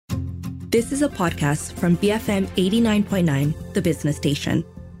This is a podcast from BFM 89.9, the business station.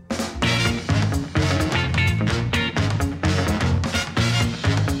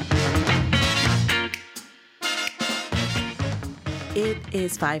 It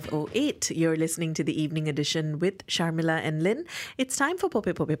is 5:08. You're listening to the evening edition with Sharmila and Lynn. It's time for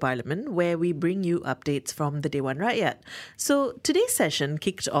Popek Parlimen, where we bring you updates from the Dewan Rakyat. So today's session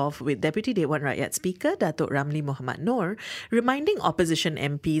kicked off with Deputy Dewan Rakyat Speaker Datuk Ramli Mohamed Noor reminding opposition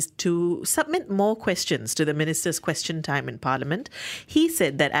MPs to submit more questions to the Minister's question time in Parliament. He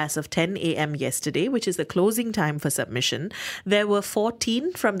said that as of 10 a.m. yesterday, which is the closing time for submission, there were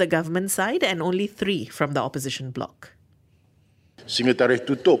 14 from the government side and only 3 from the opposition bloc. Sehingga tarikh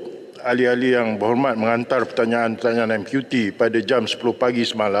tutup, ahli-ahli yang berhormat mengantar pertanyaan-pertanyaan MQT pada jam 10 pagi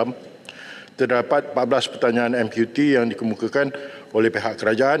semalam, terdapat 14 pertanyaan MQT yang dikemukakan oleh pihak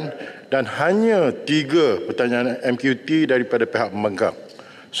kerajaan dan hanya 3 pertanyaan MQT daripada pihak pembangkang.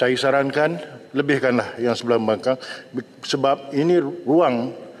 Saya sarankan lebihkanlah yang sebelah pembangkang sebab ini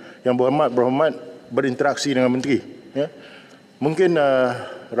ruang yang berhormat berinteraksi dengan menteri. Ya. Mungkin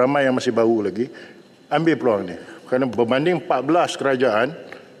ramai yang masih bau lagi, ambil peluang ni. Kerana berbanding 14 kerajaan,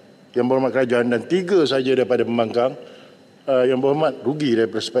 yang berhormat kerajaan dan 3 saja daripada pembangkang, yang berhormat rugi dari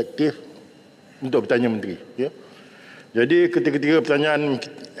perspektif untuk bertanya menteri. Ya. Jadi ketiga-tiga pertanyaan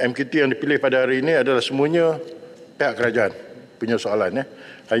MQT yang dipilih pada hari ini adalah semuanya pihak kerajaan punya soalan. Ya.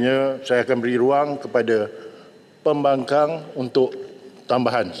 Hanya saya akan beri ruang kepada pembangkang untuk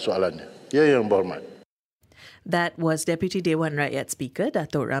tambahan soalannya. Ya, yang berhormat. That was Deputy Dewan Rakyat Speaker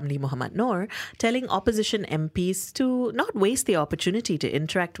Datuk Ramli Mohamed Noor telling opposition MPs to not waste the opportunity to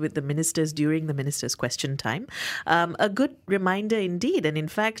interact with the ministers during the minister's question time. A good reminder indeed, and in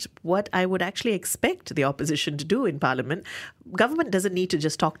fact, what I would actually expect the opposition to do in Parliament. Government doesn't need to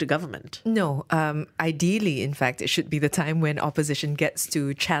just talk to government. No, ideally, in fact, it should be the time when opposition gets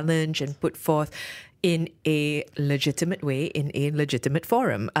to challenge and put forth in a legitimate way, in a legitimate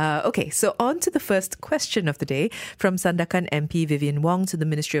forum. Okay, so on to the first question of the day from Sandakan MP Vivian Wong to the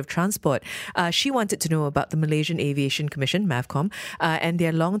Ministry of Transport. She wanted to know about the Malaysian Aviation Commission, MAVCOM, and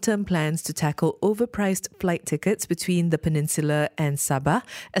their long-term plans to tackle overpriced flight tickets between the Peninsula and Sabah,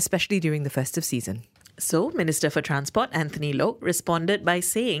 especially during the festive season. So, Minister for Transport Anthony Loke responded by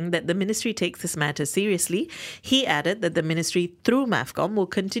saying that the ministry takes this matter seriously. He added that the ministry, through MAVCOM, will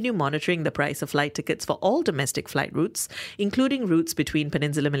continue monitoring the price of flight tickets for all domestic flight routes, including routes between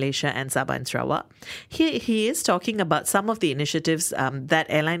Peninsular Malaysia and Sabah and Sarawak. He is talking about some of the initiatives that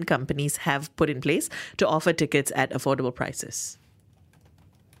airline companies have put in place to offer tickets at affordable prices.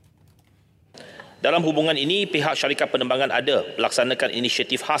 Dalam hubungan ini, pihak syarikat penerbangan ada melaksanakan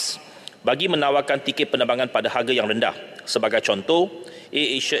inisiatif khas bagi menawarkan tiket penerbangan pada harga yang rendah. Sebagai contoh,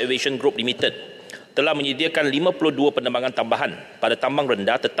 AirAsia Aviation Group Limited telah menyediakan 52 penerbangan tambahan pada tambang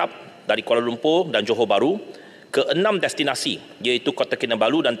rendah tetap dari Kuala Lumpur dan Johor Bahru ke 6 destinasi iaitu Kota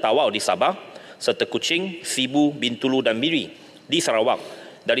Kinabalu dan Tawau di Sabah serta Kuching, Sibu, Bintulu dan Miri di Sarawak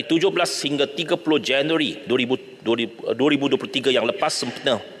dari 17 hingga 30 Januari 2023 yang lepas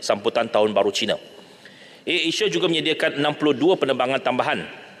sempena sambutan Tahun Baru Cina. AirAsia juga menyediakan 62 penerbangan tambahan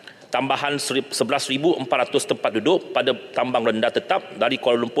 11,400 tempat duduk pada tambang rendah tetap dari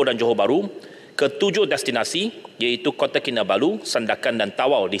Kuala Lumpur dan Johor Bahru ke 7 destinasi iaitu Kota Kinabalu, Sandakan dan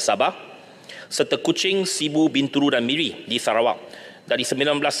Tawau di Sabah serta Kuching, Sibu, Bintulu dan Miri di Sarawak dari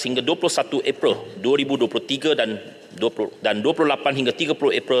 19 hingga 21 April 2023 dan 28 hingga 30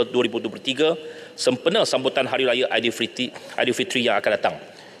 April 2023 sempena sambutan Hari Raya Aidilfitri yang akan datang,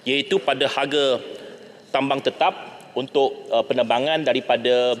 iaitu pada harga tambang tetap untuk penerbangan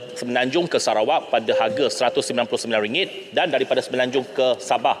daripada Semenanjung ke Sarawak pada harga RM199 dan daripada Semenanjung ke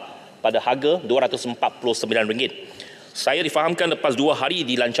Sabah pada harga RM249. Saya difahamkan lepas 2 hari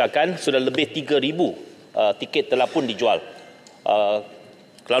dilancarkan, sudah lebih 3,000 tiket telah pun dijual.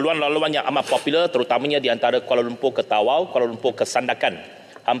 Laluan-laluan yang amat popular terutamanya di antara Kuala Lumpur ke Tawau, Kuala Lumpur ke Sandakan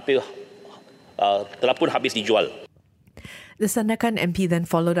hampir telah pun habis dijual. The Sandakan MP then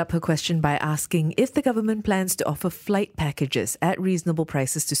followed up her question by asking if the government plans to offer flight packages at reasonable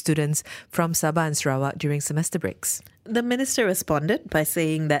prices to students from Sabah and Sarawak during semester breaks. The minister responded by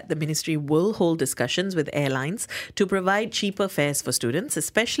saying that the ministry will hold discussions with airlines to provide cheaper fares for students,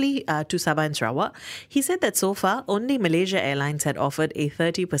 especially to Sabah and Sarawak. He said that so far, only Malaysia Airlines had offered a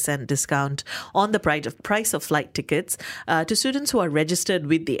 30% discount on the price of flight tickets to students who are registered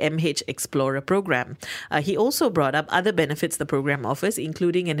with the MH Explorer program. He also brought up other benefits the program offers,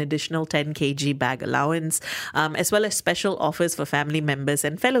 including an additional 10 kg bag allowance, as well as special offers for family members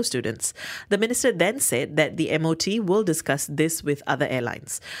and fellow students. The minister then said that the MOT will discuss this with other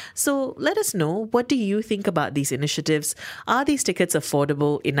airlines. So let us know, what do you think about these initiatives? Are these tickets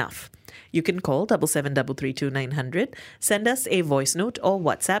affordable enough? You can call 77332900, send us a voice note or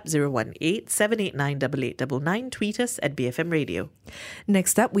WhatsApp 018-789-8899, tweet us at BFM Radio.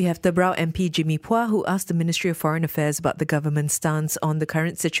 Next up, we have the Brau MP Jimmy Phua, who asked the Ministry of Foreign Affairs about the government's stance on the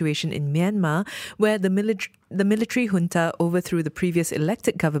current situation in Myanmar, where the military junta overthrew the previous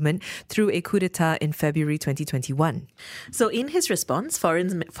elected government through a coup d'etat in February 2021. So in his response,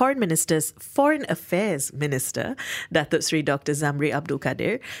 Foreign Affairs Minister, Datuk Sri Dr. Zamri Abdul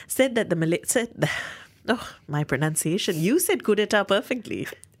Kadir, said that my pronunciation. You said coup d'etat perfectly.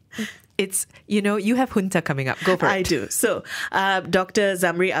 It's, you have junta coming up. Go for it. I do. So, Dr.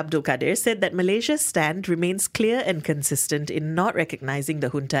 Zamri Abdul Kadir said that Malaysia's stand remains clear and consistent in not recognizing the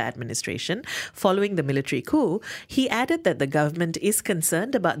junta administration following the military coup. He added that the government is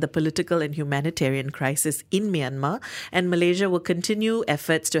concerned about the political and humanitarian crisis in Myanmar, and Malaysia will continue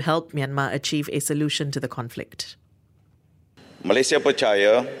efforts to help Myanmar achieve a solution to the conflict. Malaysia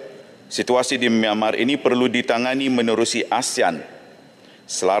percaya situasi di Myanmar ini perlu ditangani menerusi ASEAN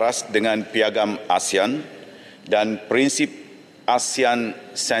selaras dengan piagam ASEAN dan prinsip ASEAN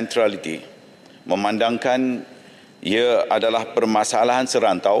Centrality, memandangkan ia adalah permasalahan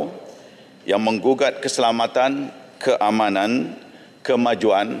serantau yang menggugat keselamatan, keamanan,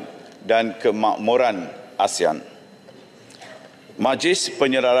 kemajuan dan kemakmuran ASEAN. Majlis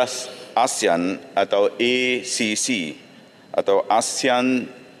Penyelaras ASEAN atau ACC atau ASEAN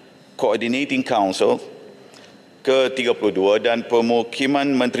Coordinating Council ke-32 dan pemukiman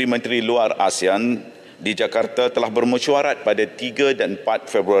menteri-menteri luar ASEAN di Jakarta telah bermesyuarat pada 3 dan 4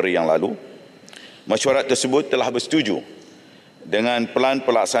 Februari yang lalu. Mesyuarat tersebut telah bersetuju dengan pelan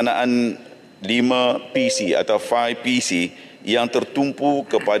pelaksanaan 5PC atau 5PC yang tertumpu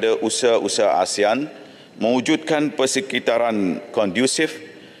kepada usaha-usaha ASEAN mewujudkan persekitaran kondusif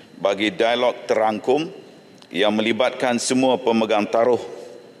bagi dialog terangkum yang melibatkan semua pemegang taruh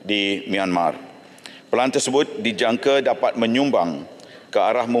di Myanmar. Pelan tersebut dijangka dapat menyumbang ke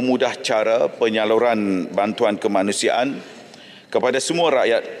arah memudah cara penyaluran bantuan kemanusiaan kepada semua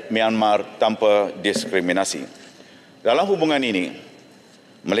rakyat Myanmar tanpa diskriminasi. Dalam hubungan ini,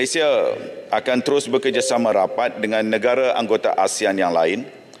 Malaysia akan terus bekerjasama rapat dengan negara anggota ASEAN yang lain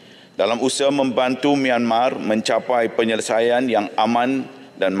dalam usaha membantu Myanmar mencapai penyelesaian yang aman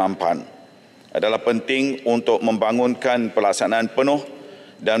dan mampan. Adalah penting untuk membangunkan pelaksanaan penuh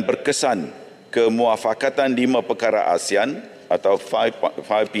dan berkesan kemuafakatan 5 perkara ASEAN atau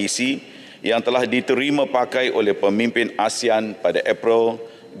 5PC yang telah diterima pakai oleh pemimpin ASEAN pada April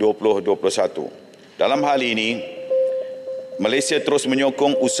 2021. Dalam hal ini, Malaysia terus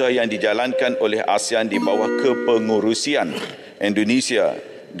menyokong usaha yang dijalankan oleh ASEAN di bawah kepengurusian Indonesia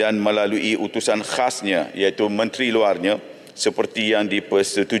dan melalui utusan khasnya iaitu Menteri Luarnya seperti yang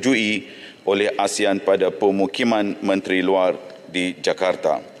dipersetujui oleh ASEAN pada pemukiman Menteri Luar di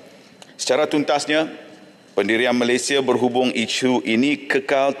Jakarta. Secara tuntasnya, pendirian Malaysia berhubung isu ini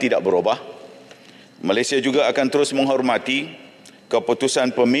kekal tidak berubah. Malaysia juga akan terus menghormati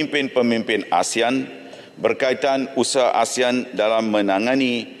keputusan pemimpin-pemimpin ASEAN berkaitan usaha ASEAN dalam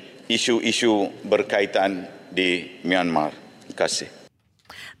menangani isu-isu berkaitan di Myanmar. Terima kasih.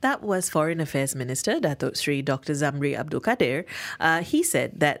 That was Foreign Affairs Minister Datuk Sri Dr. Zamri Abdul Kadir. He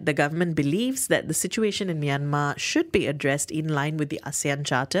said that the government believes that the situation in Myanmar should be addressed in line with the ASEAN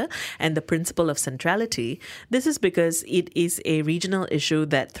Charter and the principle of centrality. This is because it is a regional issue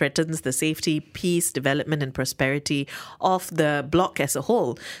that threatens the safety, peace, development and prosperity of the bloc as a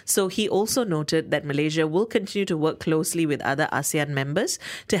whole. So he also noted that Malaysia will continue to work closely with other ASEAN members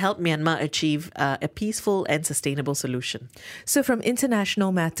to help Myanmar achieve a peaceful and sustainable solution. So from international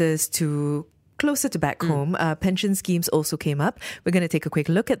matters to closer to back home, pension schemes also came up. We're going to take a quick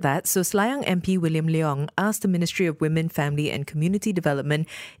look at that. So Selayang MP William Leong asked the Ministry of Women, Family and Community Development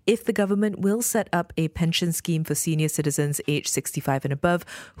if the government will set up a pension scheme for senior citizens aged 65 and above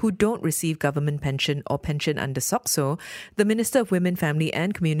who don't receive government pension or pension under SOCSO. The Minister of Women, Family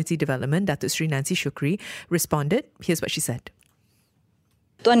and Community Development, Datuk Sri Nancy Shukri, responded. Here's what she said.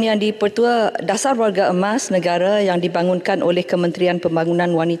 Tuan Yang di-Pertua, Dasar Warga Emas Negara yang dibangunkan oleh Kementerian Pembangunan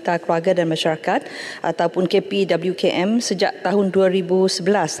Wanita, Keluarga dan Masyarakat ataupun KPWKM sejak tahun 2011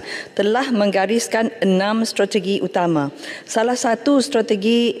 telah menggariskan 6 strategi utama. Salah satu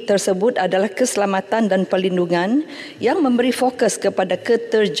strategi tersebut adalah keselamatan dan perlindungan yang memberi fokus kepada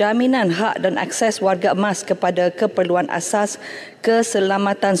keterjaminan hak dan akses warga emas kepada keperluan asas,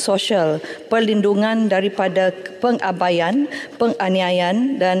 keselamatan sosial, perlindungan daripada pengabaian,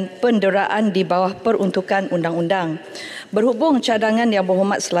 penganiayaan dan penderaan di bawah peruntukan undang-undang. Berhubung cadangan Yang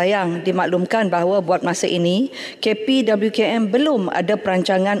Berhormat selayang dimaklumkan bahawa buat masa ini KP-WKM belum ada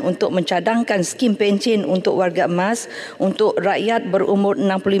perancangan untuk mencadangkan skim pencen untuk warga emas untuk rakyat berumur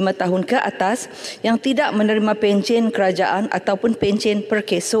 65 tahun ke atas yang tidak menerima pencen kerajaan ataupun pencen per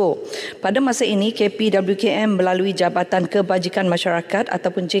keso. Pada masa ini KP-WKM melalui Jabatan Kebajikan Masyarakat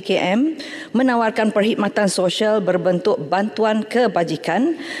ataupun JKM menawarkan perkhidmatan sosial berbentuk bantuan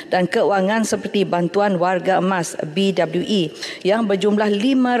kebajikan dan keuangan seperti bantuan warga emas BWE yang berjumlah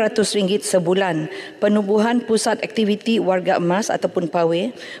RM500 sebulan, penubuhan pusat aktiviti warga emas ataupun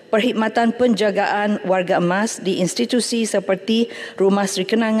PAWE, perkhidmatan penjagaan warga emas di institusi seperti Rumah Sri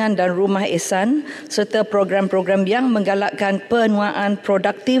Kenangan dan Rumah Ehsan serta program-program yang menggalakkan penuaan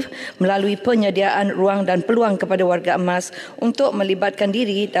produktif melalui penyediaan ruang dan peluang kepada warga emas untuk melibatkan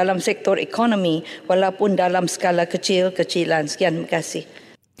diri dalam sektor ekonomi walaupun dalam skala kecil-kecilan. Sekian, terima kasih.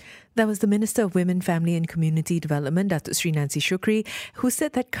 That was the Minister of Women, Family and Community Development, Datuk Sri Nancy Shukri, who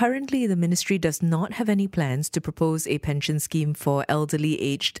said that currently the ministry does not have any plans to propose a pension scheme for elderly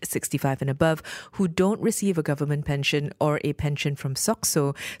aged 65 and above who don't receive a government pension or a pension from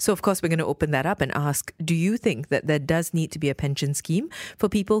SOCSO. So, of course, we're going to open that up and ask, do you think that there does need to be a pension scheme for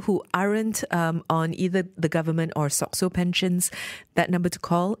people who aren't on either the government or SOCSO pensions? That number to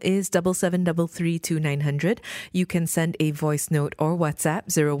call is 77332900. You can send a voice note or WhatsApp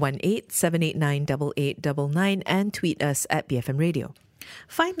 018-789-8899 and tweet us at BFM Radio.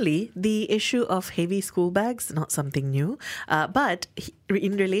 Finally, the issue of heavy school bags, not something new, but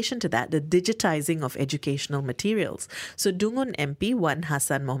in relation to that, the digitizing of educational materials. So Dungun MP Wan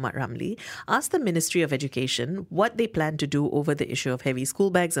Hassan Mohamad Ramli asked the Ministry of Education what they plan to do over the issue of heavy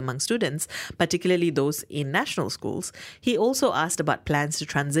school bags among students, particularly those in national schools. He also asked about plans to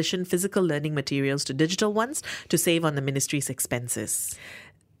transition physical learning materials to digital ones to save on the ministry's expenses.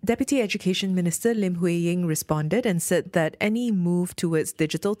 Deputy Education Minister Lim Hui Ying responded and said that any move towards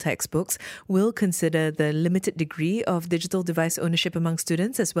digital textbooks will consider the limited degree of digital device ownership among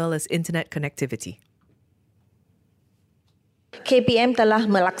students as well as internet connectivity. KPM telah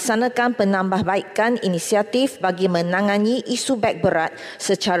melaksanakan penambahbaikan inisiatif bagi menangani isu beg berat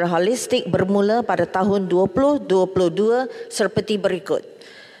secara holistik bermula pada tahun 2022 seperti berikut.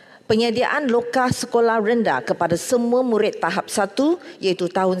 Penyediaan lokah sekolah rendah kepada semua murid tahap 1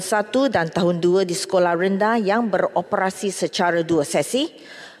 iaitu tahun 1 dan tahun 2 di sekolah rendah yang beroperasi secara 2 sesi.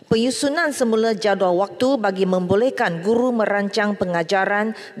 Penyusunan semula jadual waktu bagi membolehkan guru merancang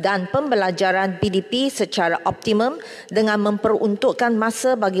pengajaran dan pembelajaran PDP secara optimum dengan memperuntukkan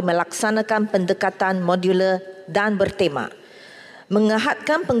masa bagi melaksanakan pendekatan modular dan bertema.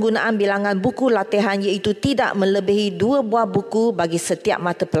 Mengahadkan penggunaan bilangan buku latihan iaitu tidak melebihi 2 buah buku bagi setiap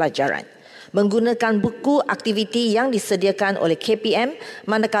mata pelajaran. Menggunakan buku aktiviti yang disediakan oleh KPM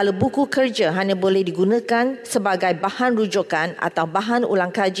manakala buku kerja hanya boleh digunakan sebagai bahan rujukan atau bahan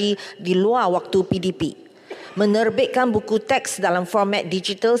ulang kaji di luar waktu PDP. Menerbitkan buku teks dalam format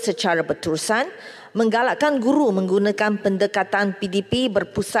digital secara berterusan. Menggalakkan guru menggunakan pendekatan PDP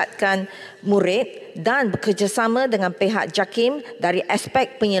berpusatkan murid dan bekerjasama dengan pihak JAKIM dari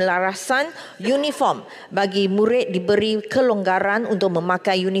aspek penyelarasan uniform bagi murid diberi kelonggaran untuk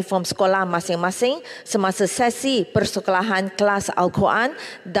memakai uniform sekolah masing-masing semasa sesi persekolahan kelas Al-Quran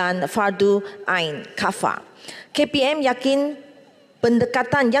dan Fardu Ain Kafa. KPM yakin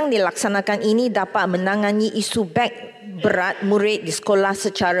pendekatan yang dilaksanakan ini dapat menangani isu beg berat murid di sekolah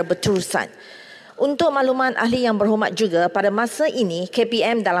secara berterusan. Untuk makluman ahli yang berhormat juga, pada masa ini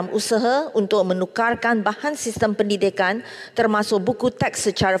KPM dalam usaha untuk menukarkan bahan sistem pendidikan termasuk buku teks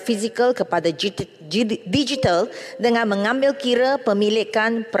secara fizikal kepada digital dengan mengambil kira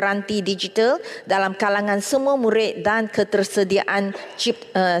pemilikan peranti digital dalam kalangan semua murid dan ketersediaan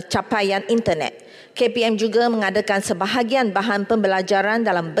capaian internet. KPM juga mengadakan sebahagian bahan pembelajaran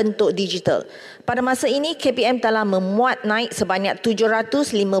dalam bentuk digital. Pada masa ini, KPM telah memuat naik sebanyak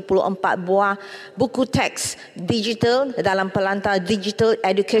 754 buah buku teks digital dalam pelantar Digital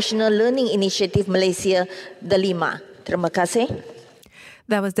Educational Learning Initiative Malaysia DELIMA. Terima kasih.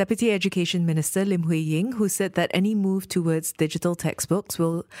 That was Deputy Education Minister Lim Hui Ying, who said that any move towards digital textbooks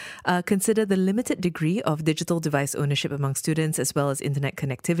will consider the limited degree of digital device ownership among students as well as internet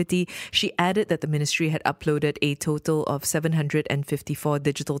connectivity. She added that the ministry had uploaded a total of 754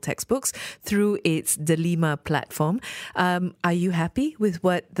 digital textbooks through its DELIMA platform. Are you happy with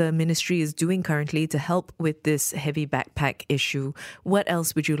what the ministry is doing currently to help with this heavy backpack issue? What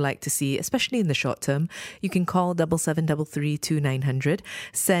else would you like to see, especially in the short term? You can call 77332900.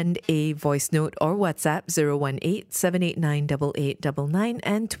 Send a voice note or WhatsApp 018-789-8899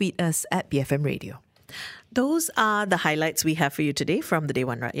 and tweet us at BFM Radio. Those are the highlights we have for you today from the Day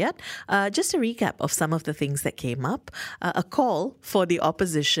One Rakyat. Just a recap of some of the things that came up. A call for the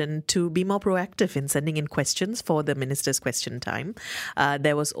opposition to be more proactive in sending in questions for the Minister's Question Time.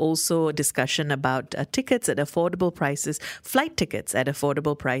 There was also discussion about tickets at affordable prices, flight tickets at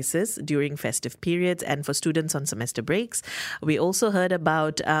affordable prices during festive periods and for students on semester breaks. We also heard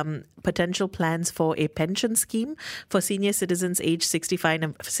about potential plans for a pension scheme for senior citizens aged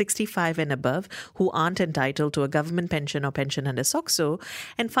 65 and above who aren't entitled to a government pension or pension under SOCSO.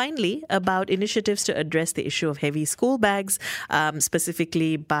 And finally, about initiatives to address the issue of heavy school bags,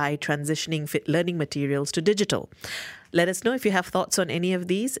 specifically by transitioning learning materials to digital. Let us know if you have thoughts on any of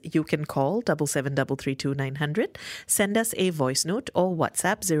these. You can call 77332900, send us a voice note or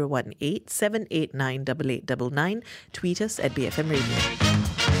WhatsApp 018-789-8899, tweet us at BFM Radio.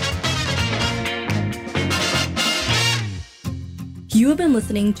 You have been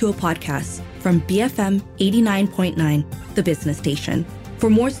listening to a podcast from BFM 89.9, the business station. For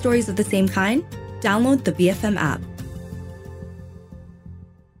more stories of the same kind, download the BFM app.